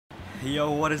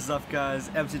Yo, what is up guys?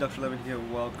 MC Dr. Lemon here,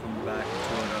 welcome back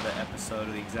to another episode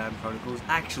of the Exam Chronicles.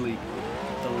 Actually,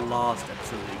 the last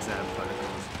episode of the Exam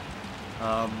Chronicles.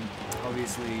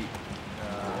 Obviously,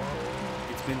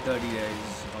 it's been 30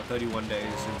 days, or 31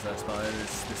 days since I started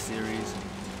this series.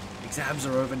 Exams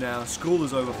are over now, school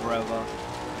is over forever.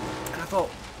 And I thought,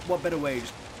 what better way to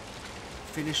just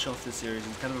finish off this series?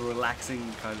 It's kind of a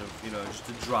relaxing kind of, just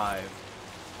a drive.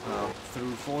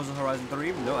 Through Forza Horizon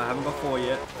 3. No, I haven't got 4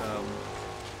 yet.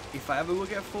 If I ever will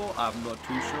get 4, I'm not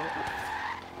too sure.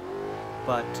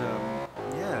 But,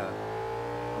 yeah.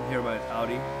 I'm here about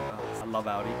Audi. I love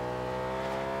Audi.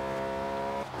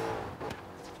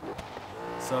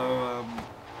 So,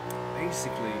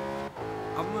 basically,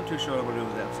 I'm not too sure what I'm going to do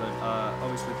with the episode.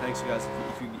 Obviously, thanks you guys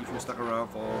if you stuck around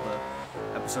for all the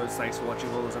episodes. Thanks for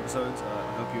watching all those episodes.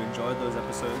 I hope you enjoyed those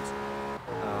episodes.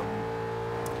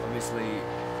 Obviously,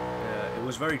 it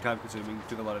was very time consuming. It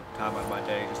took a lot of time out of my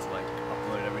day just to like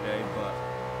upload it every day, but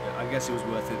I guess it was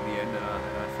worth it in the end, and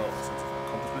I felt a sense of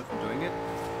accomplishment from doing it.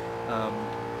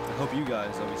 I hope you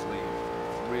guys obviously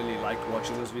really liked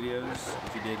watching those videos.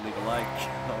 If you did, leave a like,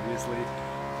 obviously.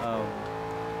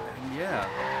 And yeah.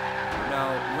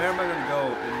 Now, where am I going to go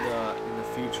in the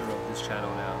future of this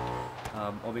channel now?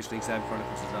 Obviously, Exam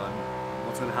Chronicles is done.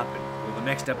 What's going to happen? Well, the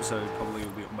next episode probably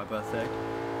will be on my birthday,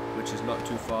 which is not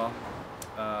too far.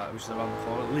 Which is around the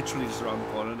corner, literally just around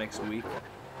the corner next week.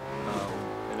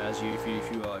 And as if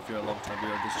you're a long time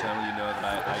viewer of this channel, you know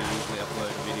that I usually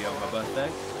upload a video on my birthday.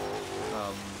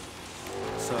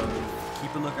 So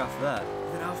keep a lookout for that.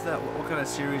 And then after that, what kind of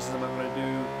series am I going to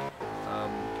do?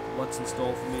 What's in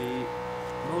store for me?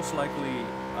 Most likely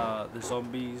the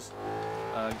zombies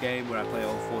game where I play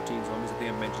all 14 zombies. I think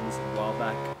I mentioned this a while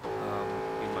back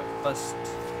in my first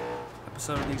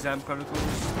episode of the Exam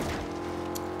Chronicles.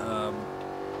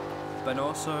 But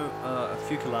also a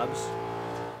few collabs.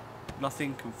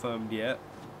 Nothing confirmed yet,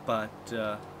 but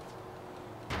we'll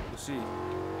see.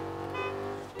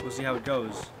 We'll see how it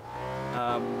goes.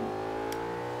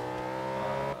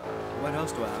 What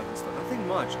else do I have and stuff? Nothing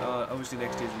much. Obviously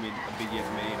next year's gonna be a big year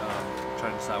for me.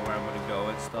 Trying to decide where I'm gonna go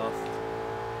and stuff.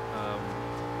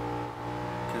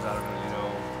 Because I don't really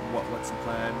know what's the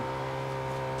plan.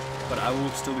 But I will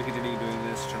still be continuing doing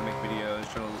this, trying to make videos,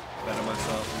 trying to better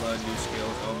myself, learn new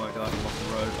skills. Oh my god, I'm off the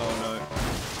road. Oh no.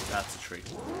 That's a tree.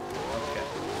 Okay.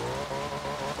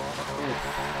 Ooh.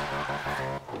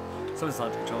 Sometimes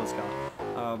hard to control this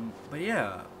car. But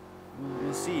yeah,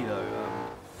 we'll see though.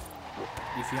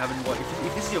 If you haven't watched,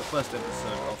 if this is your first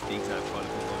episode of the Exam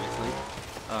Chronicles, obviously,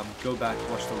 go back,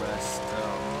 watch the rest.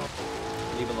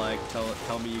 Leave a like,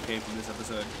 tell me you came from this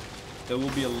episode. There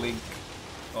will be a link.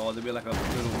 Or there'll be like a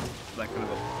little, like kind of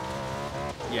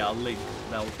a link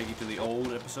that will take you to the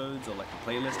old episodes, or like a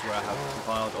playlist where I have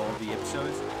compiled all the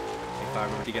episodes, if I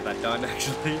remember to get that done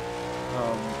actually.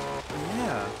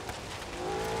 Yeah,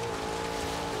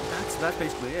 that's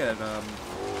basically it.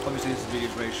 Obviously this video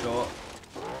is very short,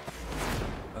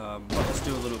 but let's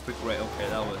do a little quick rate. Okay,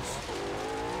 that was,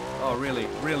 oh really,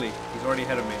 he's already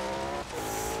ahead of me.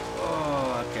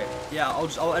 Oh, okay. Yeah,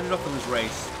 I'll end it off on this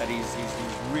race that he's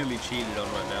really cheated on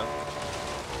right now.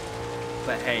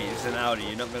 But hey, it's an Audi.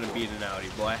 You're not gonna beat an Audi,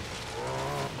 boy.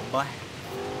 Bye.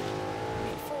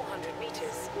 In 400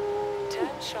 meters,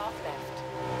 turn sharp left.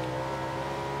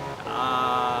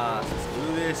 Let's do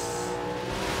this.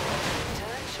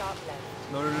 Turn sharp left.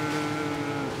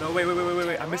 No,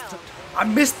 wait. I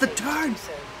missed the turn.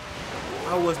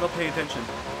 I was not paying attention.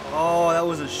 Oh, that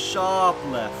was a sharp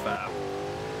left, fam.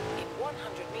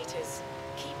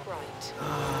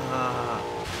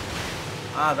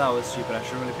 That was stupid. I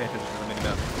should really pay attention to the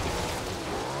minimap.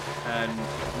 And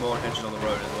more attention on the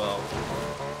road as well.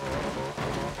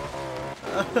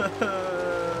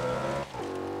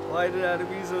 Why did I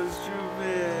be so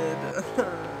stupid?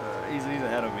 He's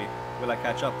ahead of me. Will I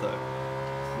catch up though?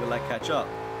 Will I catch up?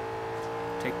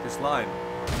 Take this line.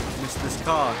 Miss this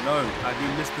car. No, I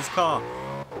didn't miss this car.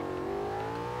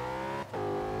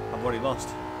 I've already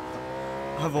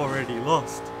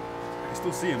lost. I can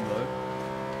still see him though.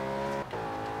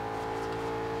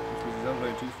 Which means he's not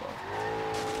going too far.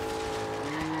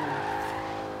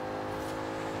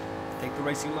 Take the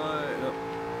racing line. Oh.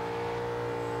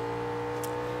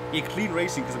 Yeah, clean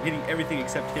racing because I'm hitting everything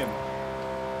except him.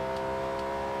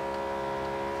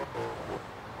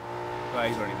 Right,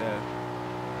 he's already there.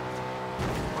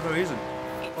 Oh no, he isn't.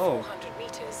 Oh. 400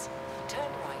 meters,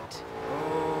 turn right.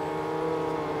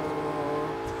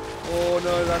 Oh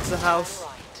no, that's the house. Right.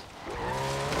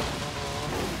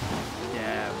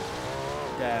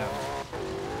 Damn.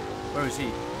 Where is he? I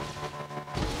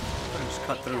can just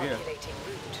cut through here.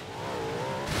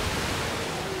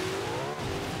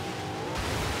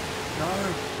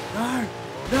 No!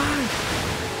 No!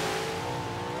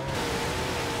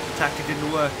 The tactic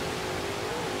didn't work.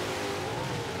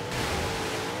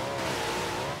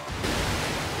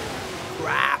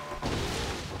 Crap!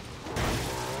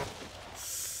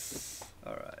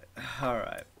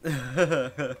 Alright.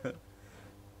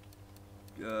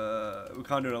 We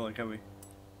can't do another one, can we?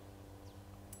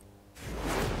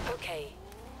 Okay,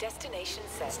 destination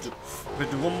set.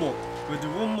 We'll do one more. We'll do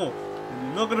one more. And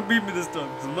you're not gonna beat me this time,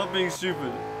 because I'm not being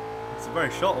stupid. It's a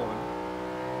very short one.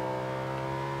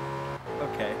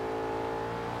 Okay.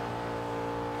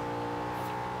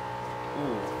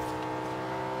 Ooh.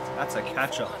 That's a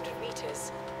catch-up. 400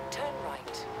 meters, turn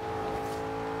right.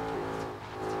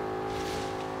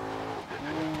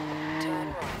 Turn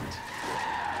right.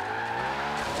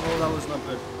 Oh, that was not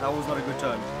good. That was not a good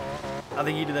turn. I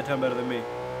think he did that turn better than me.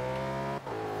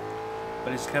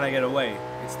 But it's, can I get away?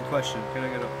 It's the question. Can I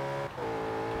get away?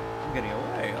 I'm getting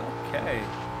away. Okay.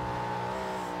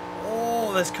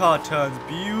 Oh, this car turns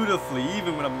beautifully,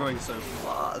 even when I'm going so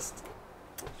fast.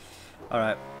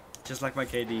 Alright. Just like my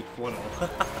KD. 1-0.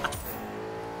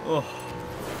 Oh.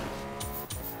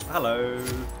 Hello.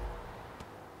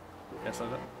 Yes, I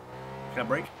got. Can I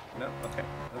brake? No? Okay.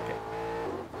 Okay.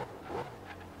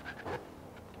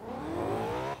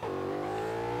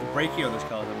 The braking on this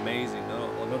car is amazing.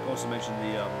 I'll not also mention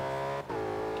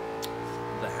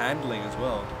the handling as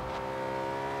well.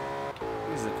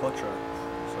 This is a Quattro,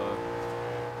 so.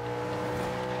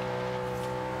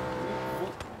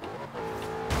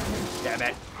 Damn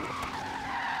it.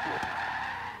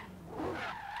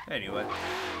 Anyway,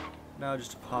 now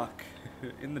just to park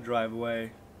in the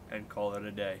driveway and call it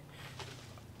a day.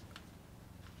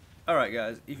 Alright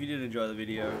guys, if you did enjoy the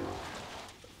video,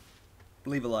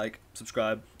 leave a like,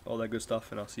 subscribe, all that good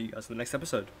stuff, and I'll see you guys in the next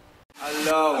episode.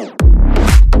 Hello.